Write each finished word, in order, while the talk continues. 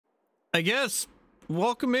I guess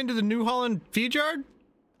welcome into the New Holland Feedyard.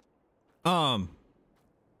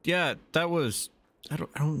 Yeah, that was I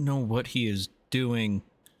don't know what he is doing,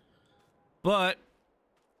 but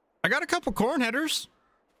I got a couple corn headers.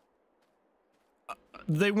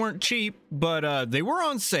 They weren't cheap, but they were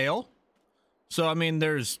on sale. So I mean,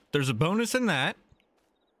 there's a bonus in that.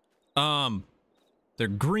 They're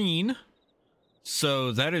green,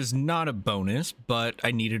 so that is not a bonus, but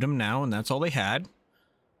I needed them now, and that's all they had.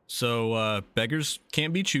 So beggars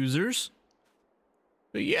can't be choosers.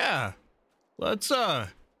 But yeah, let's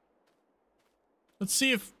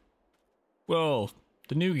see if, well,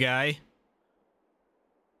 the new guy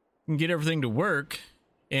can get everything to work,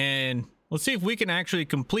 and let's see if we can actually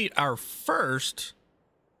complete our first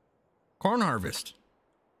corn harvest.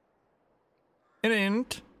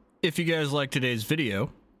 And if you guys like today's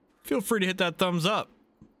video, feel free to hit that thumbs up.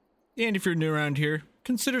 And if you're new around here,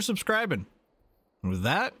 consider subscribing. And with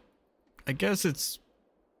that, I guess it's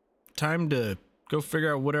time to go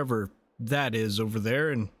figure out whatever that is over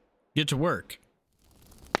there and get to work.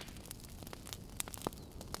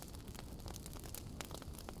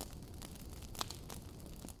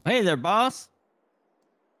 Hey there, boss.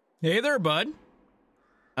 Hey there, bud.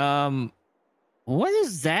 What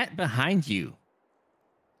is that behind you?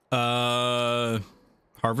 Harvester?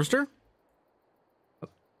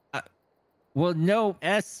 Well, no,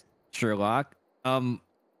 Sherlock.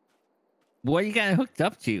 What you got hooked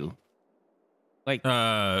up to? Like,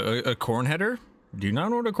 a corn header? Do you not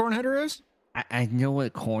know what a corn header is? I know what a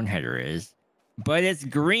corn header is, but it's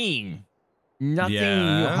green. Nothing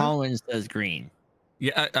New Holland says green.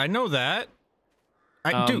 Yeah, I know that.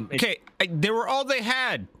 Dude, okay, they were all they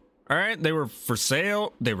had. All right, they were for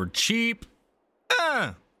sale. They were cheap.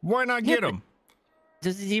 Why not get them?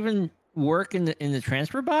 Does it even work in the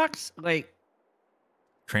transfer box? Like,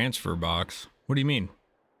 transfer box? What do you mean?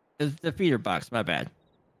 The feeder box. My bad.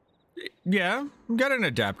 Yeah, got an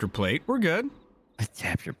adapter plate. We're good.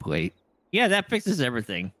 Adapter plate. Yeah, that fixes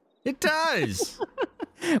everything. It does.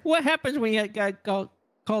 What happens when you got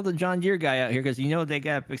call the John Deere guy out here, because you know they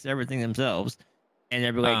gotta fix everything themselves, and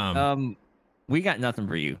they'll be like, we got nothing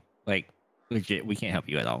for you. Like, legit, we can't help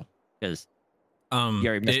you at all because you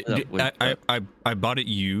already messed it up. I bought it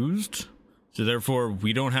used, so therefore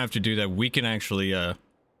we don't have to do that. We can actually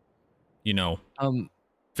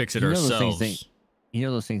fix it ourselves. You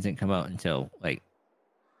know those things didn't come out until like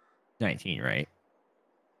 19, right?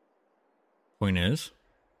 Point is,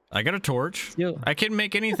 I got a torch. I can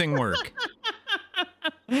make anything work.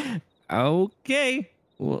 Okay,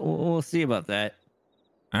 we'll see about that.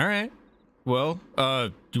 All right. Well,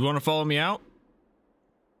 do you want to follow me out?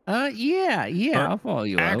 Yeah, I'll follow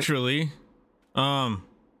you out. Actually, why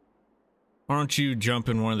don't you jump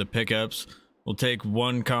in one of the pickups? We'll take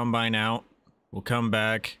one combine out. We'll come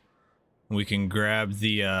back. We can grab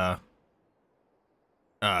the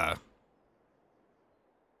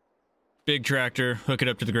big tractor, hook it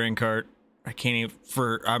up to the grain cart. I can't even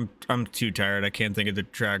I'm too tired. I can't think of the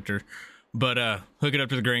tractor. But hook it up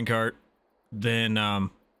to the grain cart, then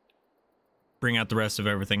bring out the rest of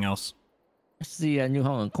everything else. It's the New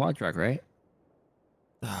Holland quad truck, right?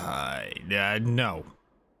 No.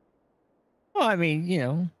 Well, I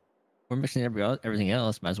mean, we're mixing everything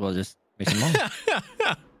else. Might as well just mix them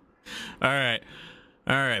all. All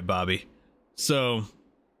right, Bobby. So,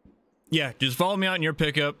 yeah, just follow me out in your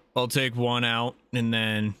pickup. I'll take one out, and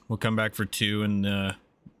then we'll come back for two in the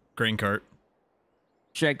grain cart.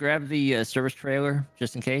 Should I grab the service trailer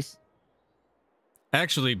just in case?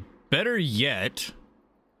 Actually, better yet,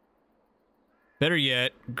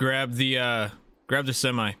 grab the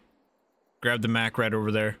semi. Grab the Mack right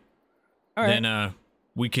over there. All right. Then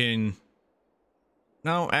we can.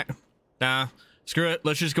 No, nah. Screw it.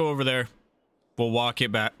 Let's just go over there. We'll walk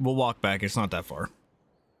it back. We'll walk back. It's not that far.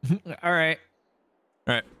 All right.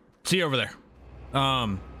 All right. See you over there.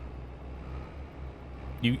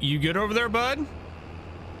 You good over there, bud?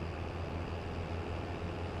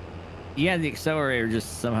 Yeah, the accelerator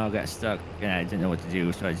just somehow got stuck, and I didn't know what to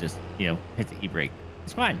do, so I just, hit the e-brake.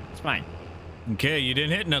 It's fine. It's fine. Okay, you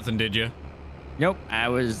didn't hit nothing, did you? Nope. I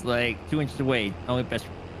was like 2 inches away. Only best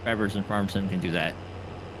drivers in farm sim can do that.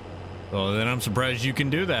 Well, then I'm surprised you can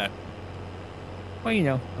do that.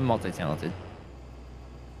 Well, I'm multi-talented.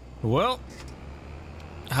 Well,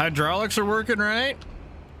 hydraulics are working right.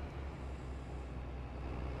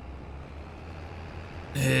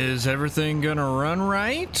 Is everything gonna run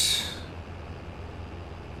right?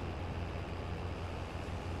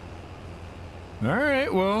 All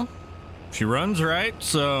right, well, she runs right,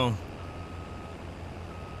 so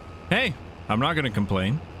hey, I'm not gonna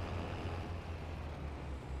complain.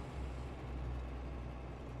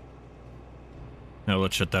 Now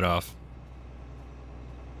let's shut that off.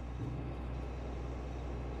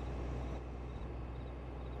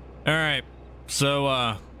 All right.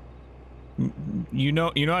 So, you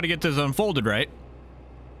know how to get this unfolded, right?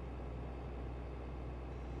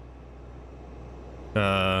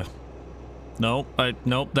 Nope.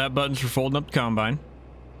 Nope. That button's for folding up the combine.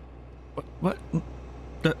 What?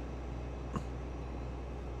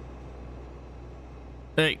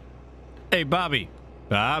 Hey, Bobby.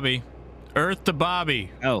 Earth to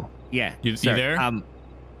Bobby. Oh, yeah. You there?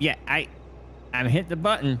 Yeah, I'm hitting the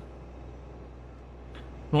button.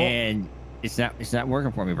 Well, and it's not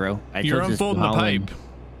working for me, bro. You're unfolding the pipe.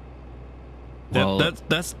 Well,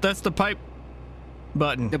 that's the pipe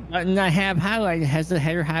button. The button I have highlighted has the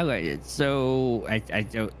header highlighted. So I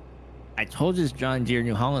told you this John Deere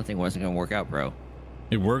New Holland thing wasn't gonna work out, bro.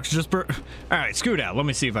 It works just all right, scoot out. Let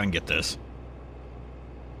me see if I can get this.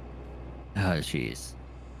 Oh jeez.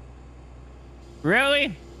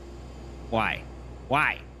 Really? Why?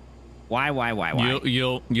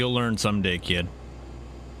 You'll learn someday, kid.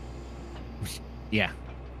 Yeah,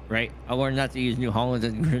 right. I learned not to use New Holland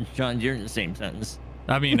and John Deere in the same sentence.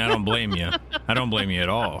 I mean, I don't blame you. I don't blame you at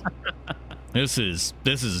all. This is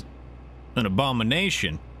an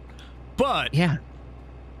abomination. But yeah,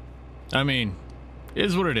 I mean, it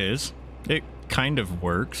is what it is. It kind of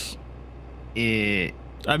works. I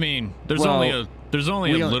mean, there's only a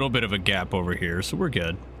little bit of a gap over here, so we're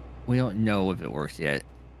good. We don't know if it works yet.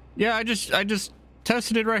 Yeah, I just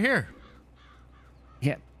tested it right here.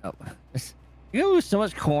 Yeah. Oh. You lose so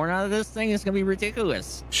much corn out of this thing, it's gonna be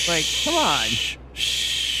ridiculous. Like, come on.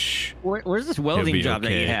 Shh. Where's this welding job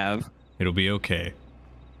that you have? It'll be okay.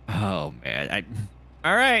 Oh man.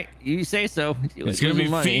 All right, you say so. It's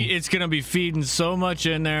gonna be feeding so much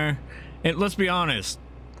in there, and let's be honest,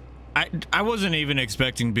 I wasn't even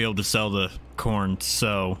expecting to be able to sell the corn,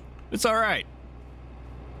 so it's all right.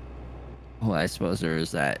 Well, I suppose there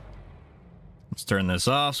is that. Let's turn this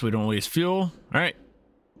off so we don't waste fuel. All right.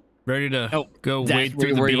 Ready to go wade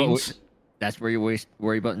through the beans? That's where you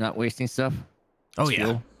worry about not wasting stuff? Oh,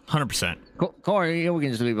 yeah. 100%. Corn, we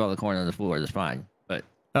can just leave all the corn on the floor. That's fine. But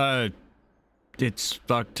it's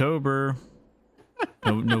October.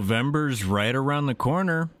 November's right around the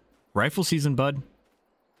corner. Rifle season, bud.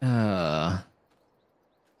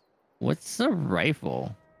 What's a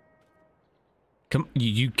rifle?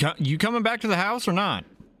 You coming back to the house or not?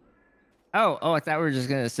 Oh, I thought we were just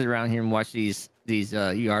gonna sit around here and watch these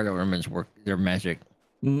yard ornaments work their magic.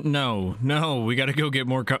 No, we got to go get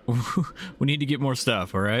more. We need to get more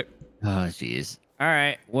stuff. All right. Oh, jeez. All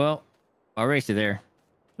right. Well, I'll race you there.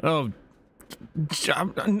 Oh,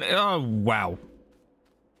 wow.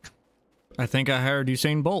 I think I hired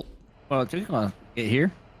Usain Bolt. Well, it took you long to get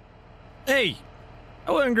here. Hey,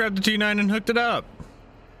 I went and grabbed the T9 and hooked it up.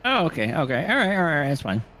 Oh, okay. All right. That's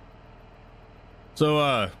fine.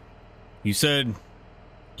 So, you said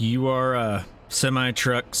you are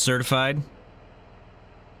semi-truck certified?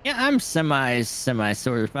 Yeah, I'm semi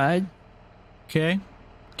certified. Okay.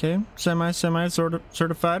 Semi sort of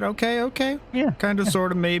certified. Okay. Yeah. Kind of,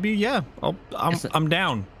 sort of, maybe. Yeah. I'm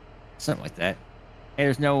down. Something like that. Hey,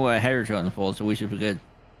 there's no header to unfold, so we should be good.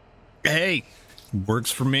 Hey, works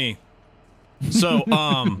for me. So,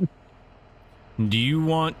 do you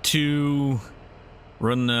want to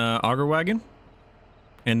run the auger wagon?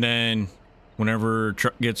 And then whenever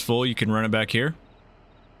truck gets full, you can run it back here?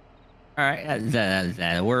 All right,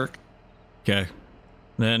 that'll work. Okay.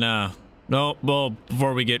 Then, no, well,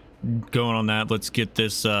 before we get going on that, let's get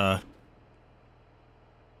this,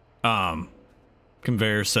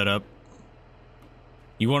 conveyor set up.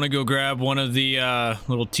 You want to go grab one of the,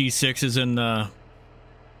 little T6s in the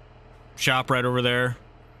shop right over there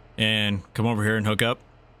and come over here and hook up?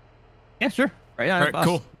 Yeah, sure. Right on. All right,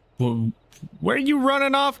 cool. Well, where are you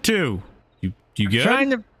running off to? You good?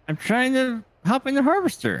 I'm trying to hop in the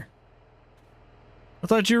harvester. I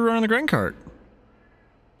thought you were running the grain cart.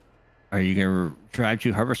 Are you gonna drive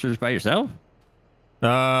 2 harvesters by yourself?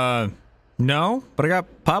 No, but I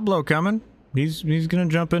got Pablo coming. He's gonna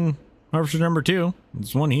jump in harvester number 2.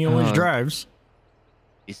 It's one he always drives.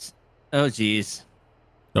 Oh geez.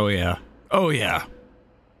 Oh yeah.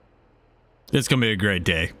 It's gonna be a great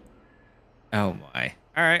day. Oh my.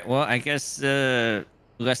 All right. Well, I guess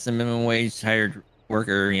less than minimum wage hired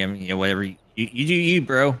worker. Whatever you do, you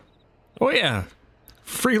bro. Oh yeah.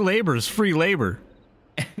 Free labor is free labor.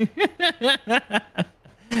 All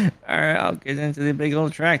right, I'll get into the big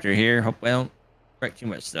old tractor here. Hope I don't wreck too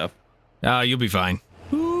much stuff. You'll be fine.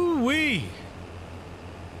 Ooh-wee.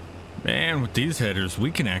 Man, with these headers,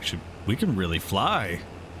 we can really fly.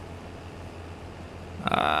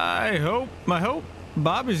 I hope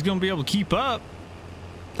Bobby's gonna be able to keep up.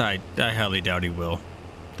 I highly doubt he will.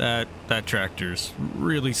 That tractor's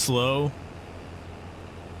really slow.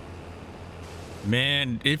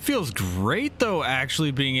 Man, it feels great though, actually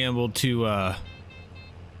being able to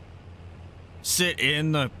sit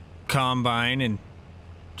in the combine and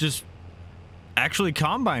just actually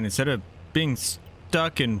combine instead of being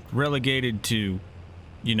stuck and relegated to,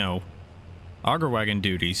 you know, auger wagon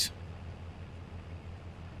duties.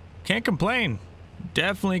 Can't complain.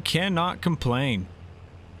 Definitely cannot complain.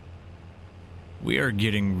 We are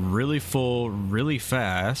getting really full really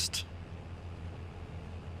fast.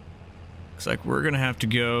 Looks like we're gonna have to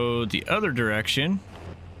go the other direction.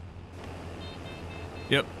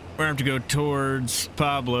 Yep, we're gonna have to go towards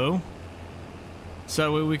Pablo so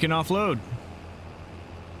that way we can offload.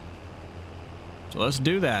 So let's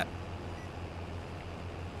do that.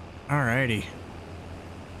 Alrighty.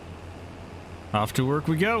 Off to work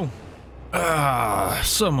we go. Ah,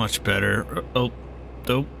 so much better. Oh.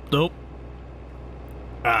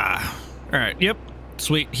 Ah, alright, yep.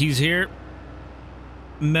 Sweet, he's here.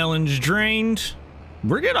 Melon's drained.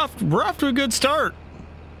 We're off to a good start.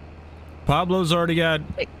 Pablo's already got.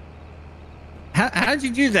 Wait. How'd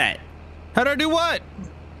you do that? How'd I do what?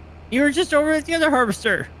 You were just over at the other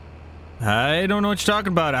harvester. I don't know what you're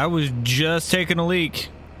talking about. I was just taking a leak.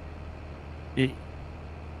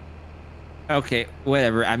 Okay,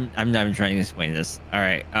 whatever. I'm not even trying to explain this. All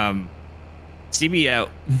right. See me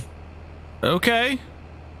out. Okay.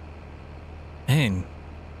 Man,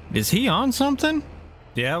 is he on something?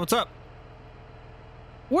 Yeah, what's up?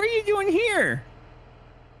 What are you doing here?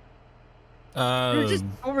 You're just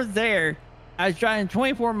over there. I was driving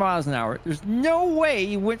 24 miles an hour. There's no way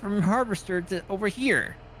you went from Harvester to over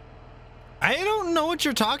here. I don't know what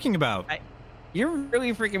you're talking about. You're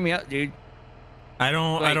really freaking me out, dude. I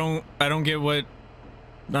don't get what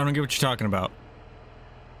you're talking about.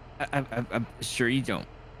 I'm sure you don't.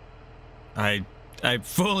 I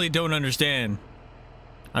fully don't understand.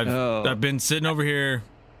 I've been sitting over here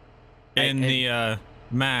in the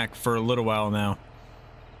Mac for a little while now.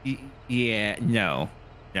 Yeah, no.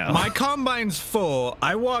 My combine's full.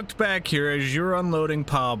 I walked back here as you're unloading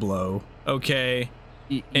Pablo, okay?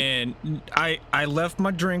 And I left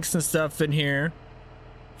my drinks and stuff in here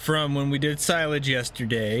from when we did silage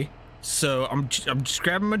yesterday. So I'm just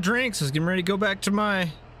grabbing my drinks. I was getting ready to go back to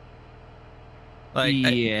my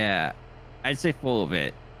I'd say full of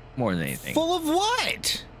it more than anything. Full of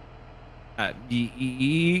what?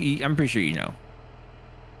 I'm pretty sure you know.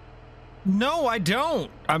 No, I don't.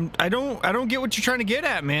 I don't get what you're trying to get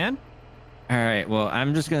at, man. All right, well,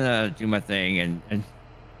 I'm just gonna do my thing, and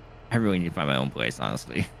I really need to find my own place,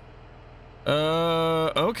 honestly.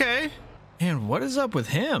 Okay. Man, what is up with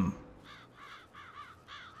him?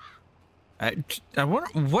 I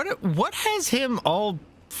wonder what has him all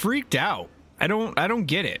freaked out. I don't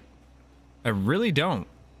get it. I really don't.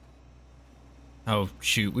 Oh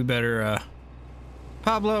shoot, we better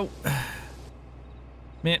Pablo.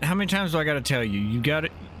 Man, how many times do I gotta tell you? You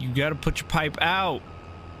gotta put your pipe out.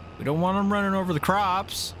 We don't want them running over the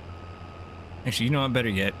crops. Actually, you know what? Better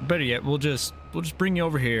yet, we'll just bring you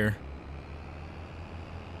over here,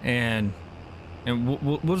 and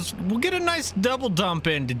we'll get a nice double dump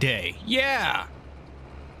in today. Yeah,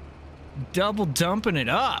 double dumping it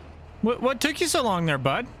up. What took you so long there,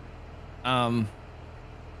 bud?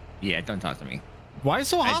 Yeah, don't talk to me. Why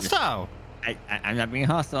so hostile? I'm not being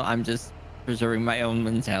hostile. I'm just preserving my own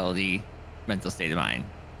mental state of mind.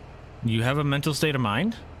 You have a mental state of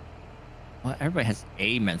mind? Well, everybody has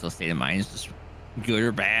a mental state of mind. It's just good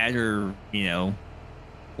or bad, or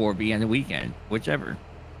or be on the weekend, whichever.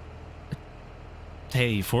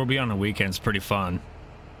 Hey, 4B on the weekend's pretty fun.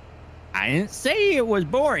 I didn't say it was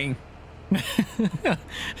boring.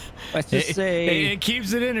 Let's just say it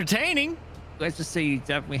keeps it entertaining. Let's just say you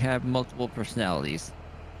definitely have multiple personalities.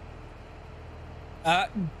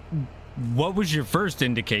 What was your first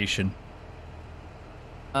indication?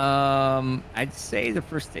 I'd say the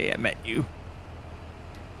first day I met you.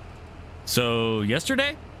 So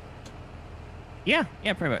yesterday? Yeah,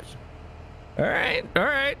 pretty much. All right.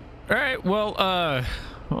 Well,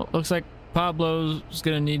 looks like Pablo's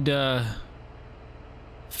gonna need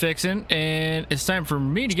fixing, and it's time for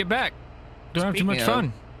me to get back. Don't have too much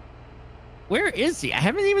fun. Where is he? I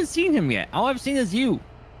haven't even seen him yet. All I've seen is you.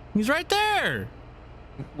 He's right there.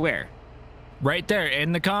 Where? Right there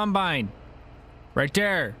in the combine. Right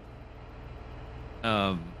there.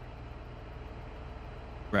 Right.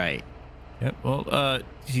 Yep. Well,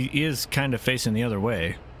 he is kind of facing the other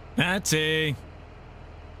way. That's a.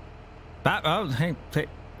 Oh, hey.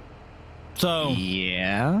 So.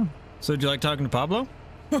 Yeah. So, do you like talking to Pablo?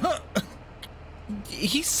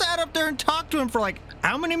 He sat up there and talked to him for like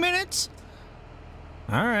how many minutes?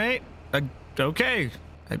 All right. Okay.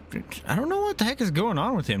 I don't know what the heck is going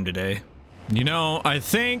on with him today. You know, I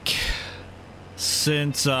think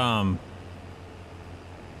since he's gonna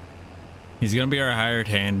be our hired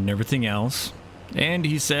hand and everything else, and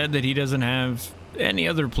he said that he doesn't have any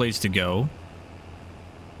other place to go,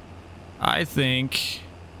 I think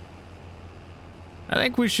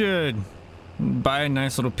we should buy a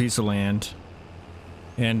nice little piece of land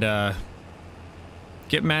and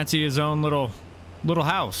get Matsy his own little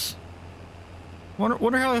house.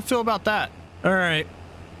 Wonder how I feel about that. All right,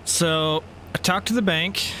 so I talked to the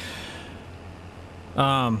bank.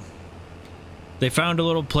 They found a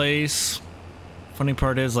little place. Funny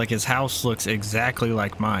part is, like, his house looks exactly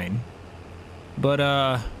like mine,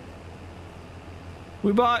 but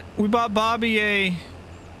we bought Bobby a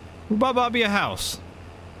house.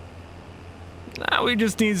 Now he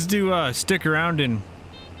just needs to stick around and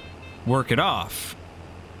work it off.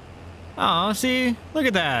 Oh, see, look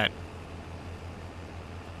at that.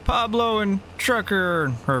 Pablo and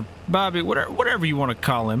Trucker, or Bobby, whatever you want to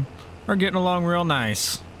call him, are getting along real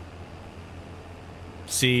nice.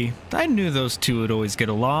 See, I knew those two would always get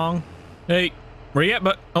along. Hey, where you at,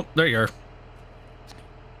 but oh, there you are.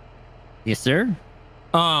 Yes, sir.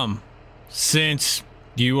 Since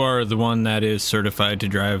you are the one that is certified to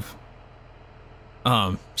drive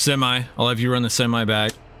semi, I'll have you run the semi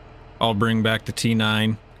back. I'll bring back the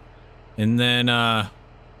T9, and then I'm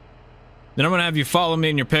gonna have you follow me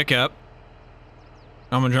in your pickup.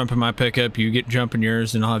 I'm gonna jump in my pickup, you get jump in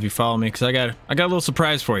yours, and I'll have you follow me because I got a little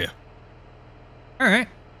surprise for you. All right.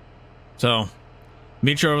 So,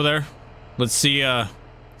 meet you over there. Let's see if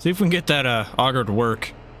we can get that auger to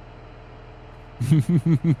work.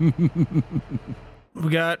 We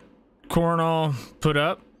got corn all put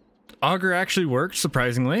up. Auger actually worked,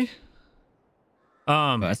 surprisingly.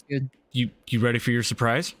 That's good. You ready for your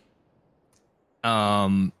surprise?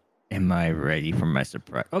 Am I ready for my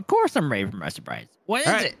surprise? Of course I'm ready for my surprise. What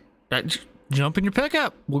is it? Jump in your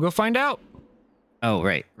pickup. We'll go find out. Oh,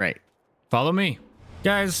 right. Follow me.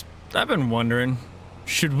 Guys, I've been wondering,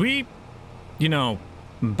 should we,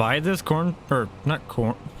 buy this corn, or not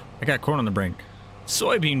corn, I got corn on the brain,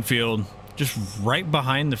 soybean field just right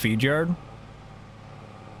behind the feed yard?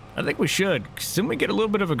 I think we should, because then we get a little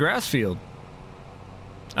bit of a grass field.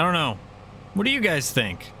 I don't know. What do you guys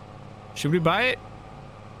think? Should we buy it?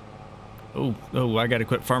 Oh, I gotta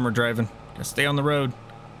quit farmer driving. Gotta stay on the road.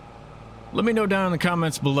 Let me know down in the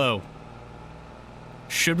comments below.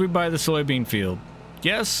 Should we buy the soybean field?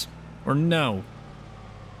 Yes or no?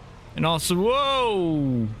 And also,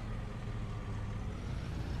 whoa!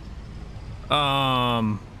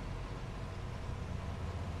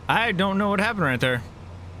 I don't know what happened right there.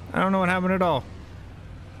 I don't know what happened at all.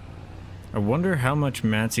 I wonder how much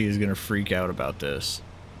Matsy is gonna freak out about this.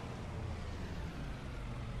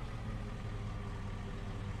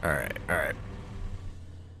 All right.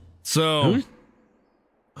 So,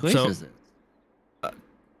 Whose is it?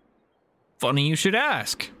 Funny you should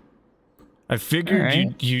ask. I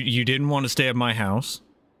figured you didn't want to stay at my house.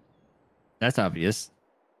 That's obvious.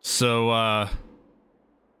 So, I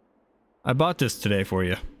bought this today for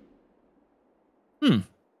you.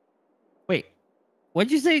 Wait,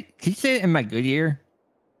 what'd you say? Can you say it in my good ear?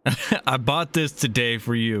 I bought this today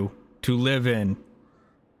for you to live in.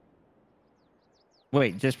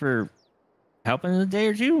 Wait, just for helping a day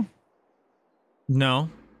or two? No.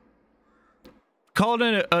 Call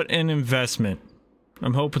it an investment.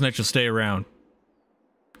 I'm hoping that you'll stay around.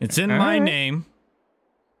 It's in my name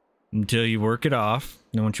until you work it off.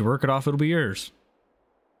 And once you work it off, it'll be yours.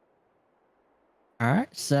 All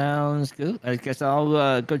right, sounds good. I guess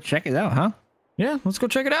I'll go check it out, huh? Yeah, let's go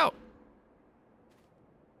check it out.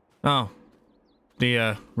 Oh,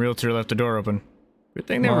 the realtor left the door open. Good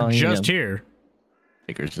thing they were just here.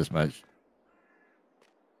 Figures as much.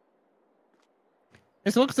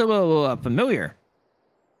 This looks a little familiar.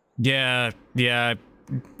 Yeah,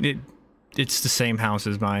 it's the same house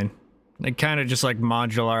as mine. They kind of just like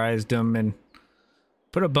modularized them and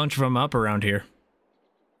put a bunch of them up around here.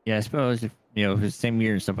 Yeah, I suppose if it's the same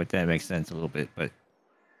year and stuff like that, it makes sense a little bit. But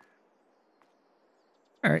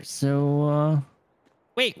all right, so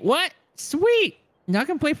wait, what? Sweet! Now I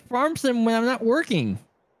can play farm sim when I'm not working.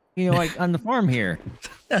 Like on the farm here.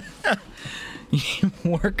 You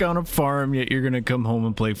work on a farm, yet you're gonna come home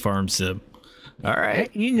and play farm sim. All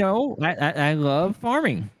right. I love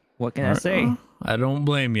farming. What can I say? I don't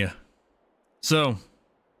blame you. So,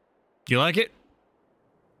 you like it?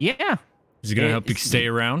 Yeah. Is it gonna help you stay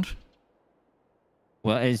around?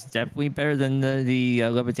 Well, it's definitely better than the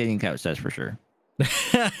levitating couch, that's for sure.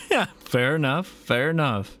 Fair enough. Fair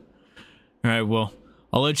enough. All right, well,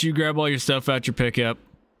 I'll let you grab all your stuff out your pickup,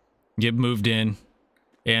 get moved in,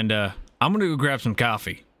 and I'm gonna go grab some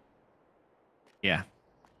coffee. Yeah.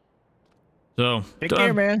 So take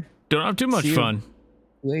care, man. Don't have too much fun.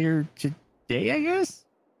 Later today, I guess.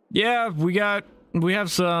 Yeah, we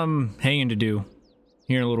have some hanging to do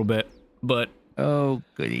here in a little bit, but oh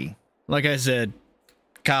goody. Like I said,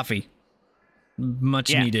 coffee,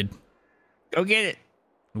 much needed. Go get it.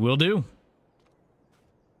 Will do.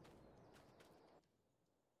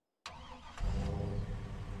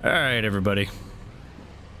 All right, everybody.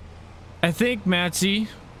 I think Matsy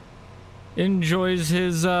enjoys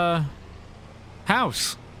his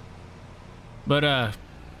house. But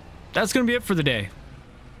that's gonna be it for the day.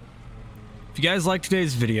 If you guys liked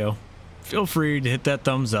today's video, feel free to hit that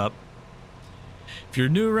thumbs up. If you're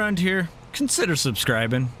new around here, consider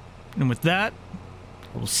subscribing. And with that,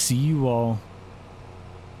 we'll see you all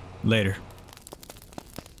later.